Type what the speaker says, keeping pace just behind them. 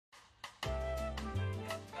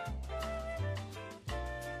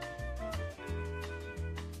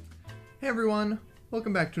Hey everyone,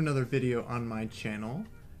 welcome back to another video on my channel.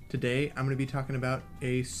 Today I'm going to be talking about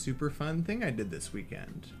a super fun thing I did this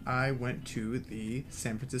weekend. I went to the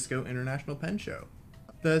San Francisco International Pen Show.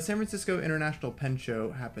 The San Francisco International Pen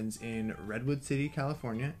Show happens in Redwood City,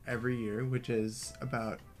 California every year, which is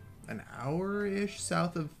about an hour-ish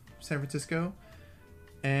south of San Francisco.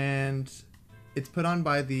 And it's put on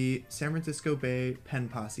by the San Francisco Bay Pen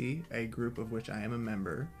Posse, a group of which I am a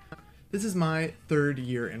member. This is my third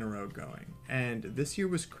year in a row going, and this year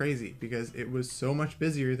was crazy because it was so much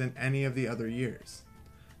busier than any of the other years.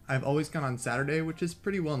 I've always gone on Saturday, which is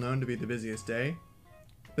pretty well known to be the busiest day,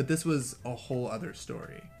 but this was a whole other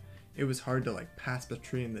story. It was hard to pass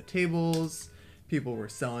between the tables, people were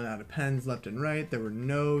selling out of pens left and right, there were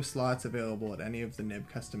no slots available at any of the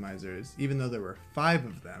nib customizers, even though there were 5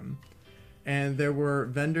 of them, and there were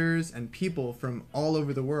vendors and people from all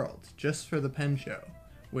over the world just for the pen show,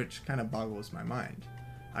 which kind of boggles my mind.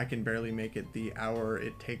 I can barely make it the hour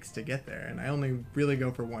it takes to get there, and I only really go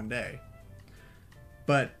for one day.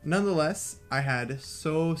 But nonetheless, I had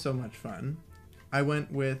so much fun. I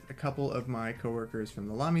went with a couple of my coworkers from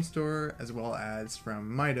the Lamy store, as well as from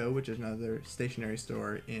Mido, which is another stationery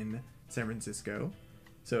store in San Francisco.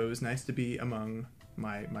 So it was nice to be among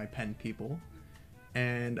my pen people.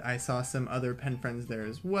 And I saw some other pen friends there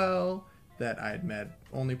as well, that I had met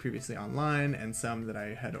only previously online, and some that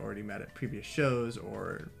I had already met at previous shows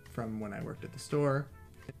or from when I worked at the store.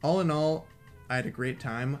 All in all, I had a great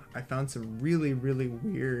time. I found some really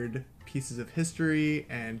weird pieces of history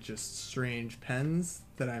and just strange pens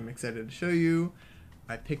that I'm excited to show you.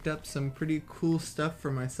 I picked up some pretty cool stuff for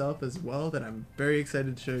myself as well that I'm very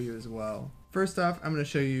excited to show you as well. First off, I'm going to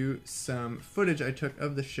show you some footage I took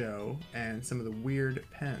of the show and some of the weird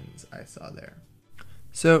pens I saw there.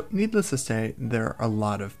 So, needless to say, there are a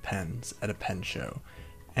lot of pens at a pen show,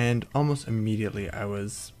 and almost immediately I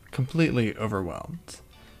was completely overwhelmed.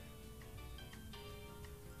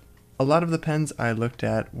 A lot of the pens I looked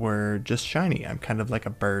at were just shiny. I'm kind of like a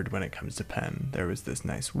bird when it comes to pen. There was this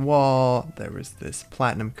nice Wall, there was this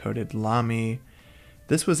platinum coated Lamy.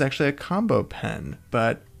 This was actually a combo pen,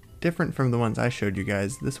 but different from the ones I showed you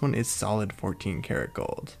guys. This one is solid 14 karat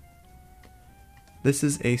gold. This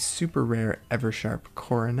is a super rare Eversharp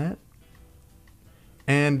Coronet.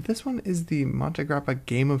 And this one is the Montegrappa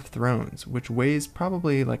Game of Thrones, which weighs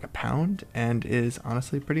probably like a pound and is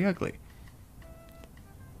honestly pretty ugly.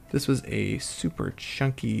 This was a super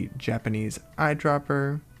chunky Japanese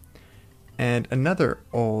eyedropper. And another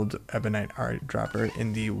old ebonite eyedropper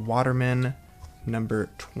in the Waterman number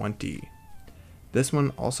 20. This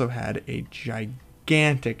one also had a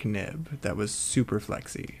gigantic nib that was super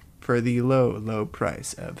flexy, for the low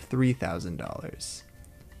price of $3,000.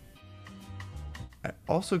 I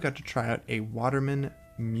also got to try out a Waterman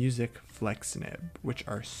Music Flex Nib, which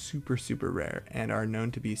are super rare and are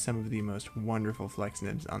known to be some of the most wonderful flex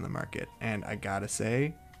nibs on the market. And I gotta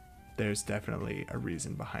say, there's definitely a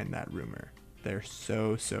reason behind that rumor. They're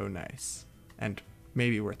so nice and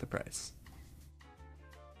maybe worth the price.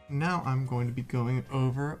 Now I'm going to be going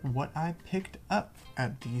over what I picked up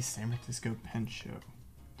at the San Francisco Pen Show.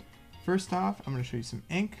 First off, I'm going to show you some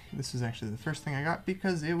ink. This was actually the first thing I got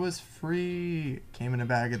because it was free. It came in a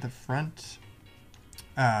bag at the front.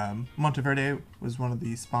 Monteverde was one of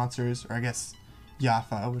the sponsors, or I guess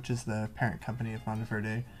Yafa, which is the parent company of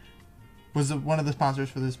Monteverde, was one of the sponsors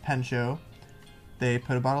for this pen show. They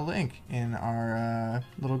put a bottle of ink in our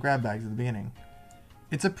little grab bags at the beginning.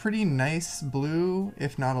 It's a pretty nice blue,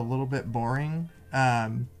 if not a little bit boring,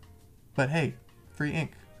 but hey, free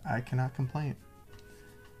ink. I cannot complain.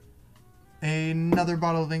 Another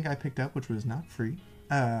bottle of ink I picked up, which was not free,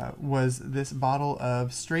 was this bottle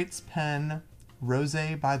of Straits Pen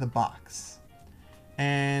Rosé by the box.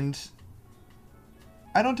 And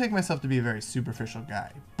I don't take myself to be a very superficial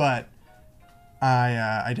guy, but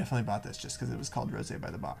I definitely bought this just because it was called Rosé by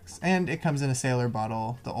the box. And it comes in a sailor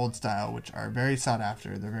bottle, the old style, which are very sought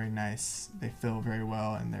after. They're very nice, they fill very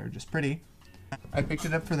well, and they're just pretty. I picked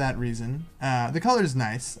it up for that reason. The color is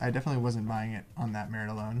nice. I definitely wasn't buying it on that merit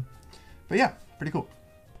alone. But yeah, pretty cool.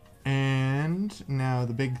 And now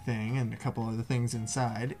the big thing, and a couple other things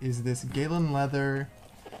inside, is this Galen Leather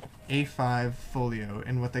A5 folio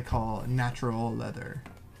in what they call natural leather.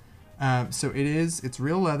 So it's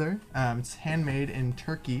real leather. It's handmade in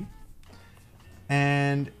Turkey,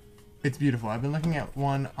 and it's beautiful. I've been looking at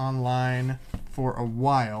one online for a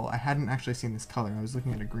while. I hadn't actually seen this color. I was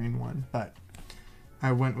looking at a green one, but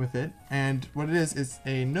I went with it. And what it is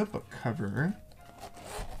a notebook cover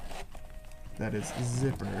that is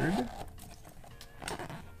zippered,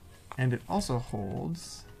 and it also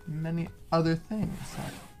holds many other things.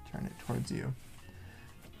 I'll turn it towards you.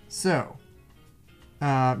 So,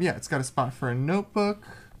 yeah, it's got a spot for a notebook.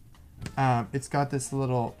 It's got this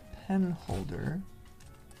little pen holder,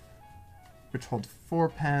 which holds 4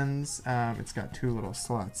 pens. It's got 2 little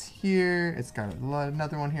slots here. It's got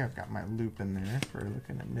another one here. I've got my loop in there for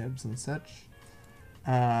looking at nibs and such.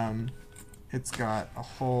 It's got a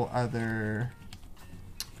whole other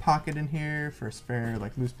pocket in here for spare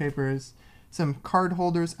like loose papers. Some card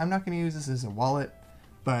holders. I'm not going to use this as a wallet,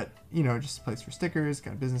 but you know, just a place for stickers.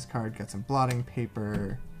 Got a business card. Got some blotting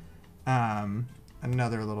paper.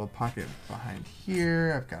 Another little pocket behind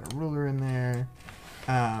here. I've got a ruler in there.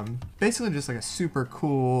 Basically just like a super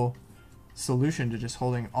cool solution to just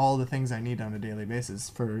holding all the things I need on a daily basis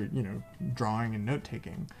for, you know, drawing and note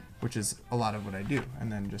taking, which is a lot of what I do.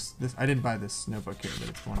 And then just this, I didn't buy this notebook here, but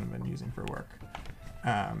it's one I've been using for work.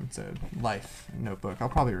 It's a Life notebook. I'll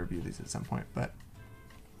probably review these at some point, but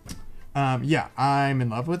yeah, I'm in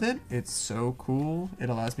love with it. It's so cool. It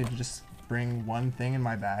allows me to just bring one thing in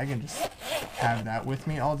my bag and just have that with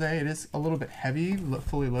me all day. It is a little bit heavy,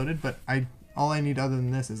 fully loaded, but all I need other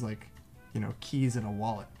than this is like, you know, keys and a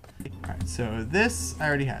wallet. Alright, so this I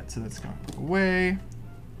already had, so that's going away.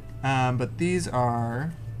 But these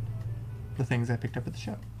are the things I picked up at the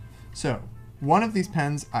show. So, one of these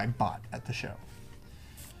pens I bought at the show.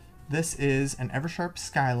 This is an Eversharp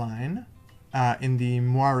Skyline in the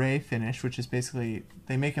moire finish, which is basically,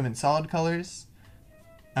 they make them in solid colors,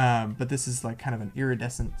 but this is like kind of an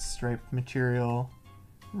iridescent striped material.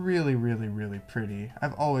 Really, really, really pretty.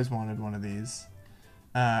 I've always wanted one of these.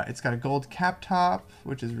 It's got a gold cap top,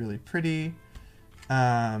 which is really pretty.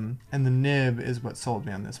 And the nib is what sold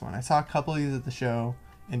me on this one. I saw a couple of these at the show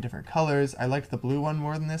in different colors. I liked the blue one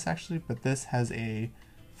more than this actually, but this has a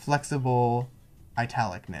flexible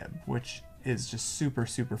italic nib, which is just super,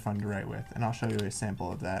 super fun to write with. And I'll show you a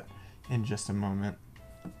sample of that in just a moment.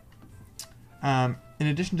 In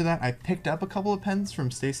addition to that, I picked up a couple of pens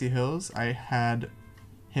from Stacy Hills. I had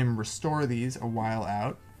him restore these a while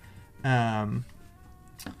out.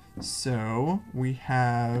 So we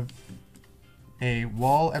have a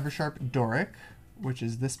Wahl Eversharp Doric, which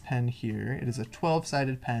is this pen here. It is a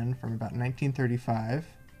 12-sided pen from about 1935.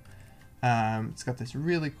 It's got this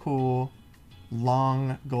really cool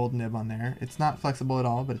long gold nib on there. It's not flexible at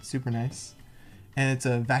all, but it's super nice. And it's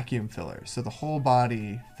a vacuum filler, so the whole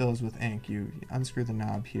body fills with ink. You unscrew the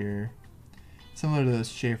knob here, similar to those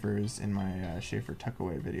Sheafers in my Sheafer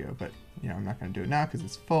Tuckaway video, but you know, I'm not going to do it now because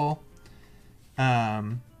it's full.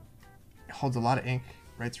 It holds a lot of ink,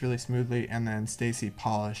 writes really smoothly, and then Stacy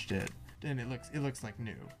polished it, and it looks like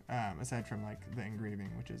new, aside from like the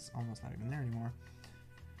engraving, which is almost not even there anymore.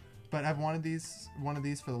 But I've wanted one of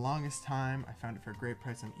these for the longest time. I found it for a great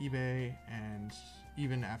price on eBay, and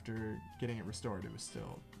even after getting it restored, it was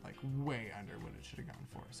still like way under what it should have gone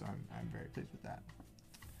for. So I'm very pleased with that.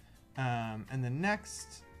 And then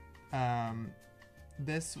next,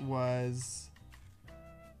 this is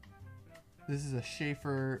a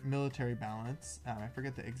Sheaffer Military Balance. I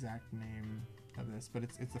forget the exact name of this, but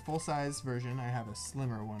it's the full-size version. I have a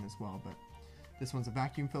slimmer one as well, but this one's a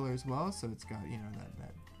vacuum filler as well, so it's got, you know,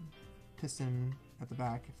 that piston at the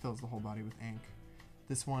back. It fills the whole body with ink.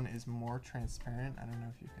 This one is more transparent. I don't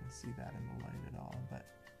know if you can see that in the light at all, but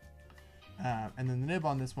and then the nib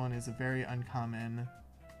on this one is a very uncommon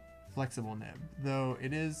flexible nib. Though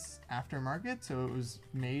it is aftermarket, so it was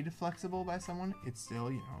made flexible by someone, it's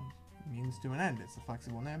still, you know, means to an end. It's a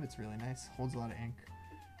flexible nib. It's really nice, holds a lot of ink,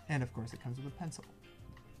 and of course it comes with a pencil.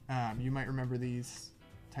 You might remember these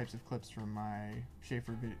types of clips from my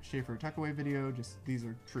Sheafer Tuckaway video. Just these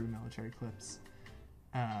are true military clips.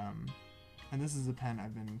 And this is a pen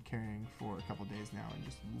I've been carrying for a couple days now and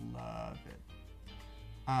just love it.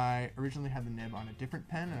 I originally had the nib on a different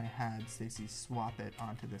pen, and I had Stacy swap it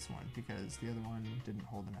onto this one because the other one didn't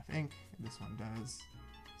hold enough ink. This one does.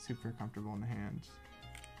 Super comfortable in the hand,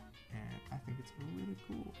 and I think it's really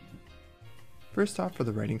cool. First off, for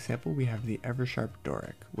the writing sample, we have the Eversharp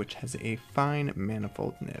Doric, which has a fine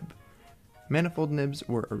manifold nib. Manifold nibs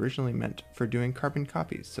were originally meant for doing carbon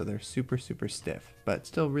copies, so they're super, super stiff, but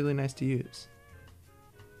still really nice to use.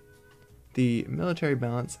 The Military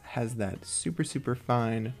Balance has that super, super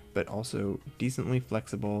fine, but also decently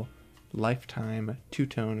flexible, lifetime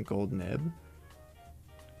two-tone gold nib.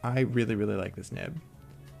 I really, really like this nib.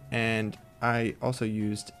 And I also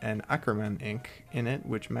used an Ackerman ink in it,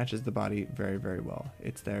 which matches the body very, very well.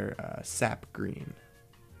 It's their sap green.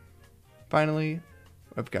 Finally,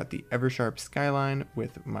 I've got the Eversharp Skyline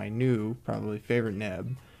with my new, probably favorite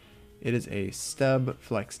nib. It is a stub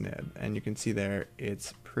flex nib, and you can see there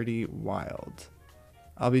it's pretty wild.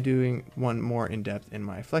 I'll be doing one more in depth in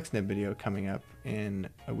my flex nib video coming up in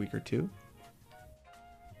a week or two.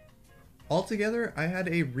 Altogether, I had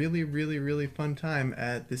a really fun time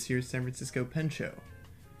at this year's San Francisco Pen Show.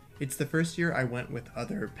 It's the first year I went with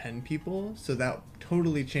other pen people, so that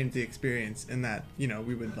totally changed the experience in that,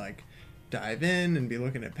 we would like dive in and be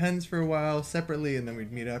looking at pens for a while separately, and then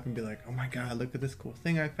we'd meet up and be like, oh my god, look at this cool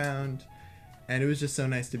thing I found. And it was just so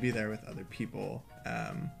nice to be there with other people,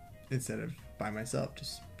 instead of by myself,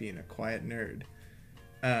 just being a quiet nerd.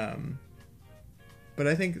 But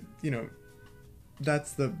I think,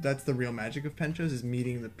 that's the real magic of pen shows, is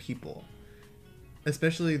meeting the people.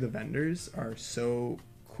 Especially the vendors are so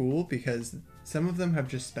cool because some of them have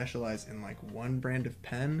just specialized in like one brand of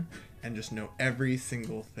pen and just know every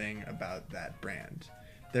single thing about that brand.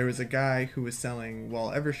 There was a guy who was selling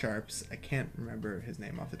Wahl Eversharps. I can't remember his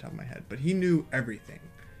name off the top of my head, but he knew everything.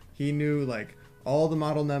 He knew like all the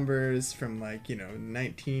model numbers from like,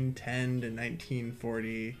 1910 to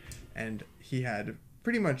 1940, and he had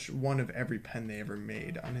pretty much one of every pen they ever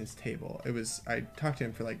made on his table. I talked to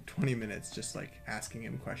him for like 20 minutes just like asking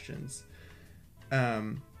him questions.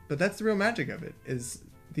 But that's the real magic of it, is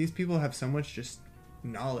these people have so much just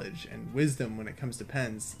knowledge and wisdom when it comes to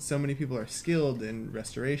pens. So many people are skilled in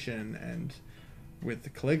restoration and with the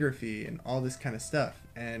calligraphy and all this kind of stuff,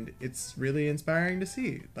 and it's really inspiring to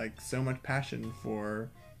see like so much passion for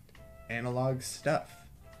analog stuff,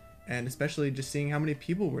 and especially just seeing how many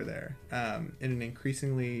people were there. In an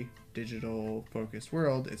increasingly digital focused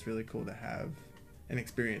world, it's really cool to have an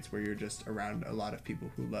experience where you're just around a lot of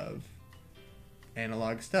people who love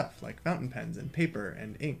analog stuff like fountain pens and paper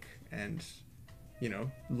and ink, and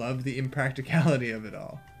love the impracticality of it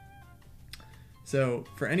all. So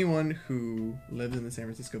for anyone who lives in the San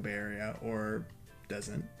Francisco Bay Area or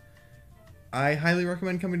doesn't, I highly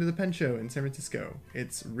recommend coming to the Pen Show in San Francisco.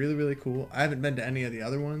 It's really cool. I haven't been to any of the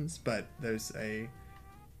other ones, but there's a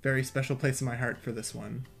very special place in my heart for this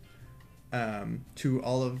one. To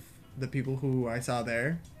all of the people who I saw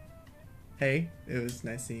there, hey, it was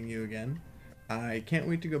nice seeing you again. I can't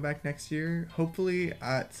wait to go back next year. Hopefully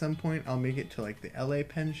at some point I'll make it to like the LA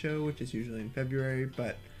Pen Show, which is usually in February,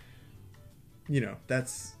 but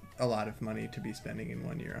that's a lot of money to be spending in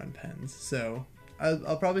 1 year on pens. So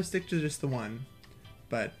I'll probably stick to just the one,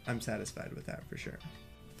 but I'm satisfied with that for sure.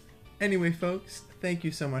 Anyway, folks, thank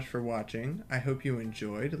you so much for watching. I hope you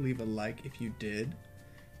enjoyed. Leave a like if you did,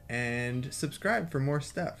 and subscribe for more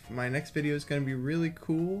stuff. My next video is going to be really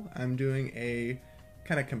cool. I'm doing a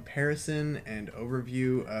kind of comparison and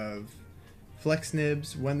overview of flex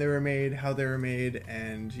nibs, when they were made, how they were made,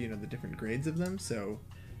 and the different grades of them. So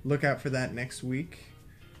look out for that next week.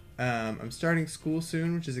 I'm starting school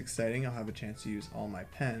soon, which is exciting. I'll have a chance to use all my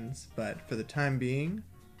pens, but for the time being,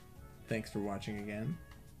 thanks for watching again,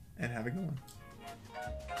 and have a good one.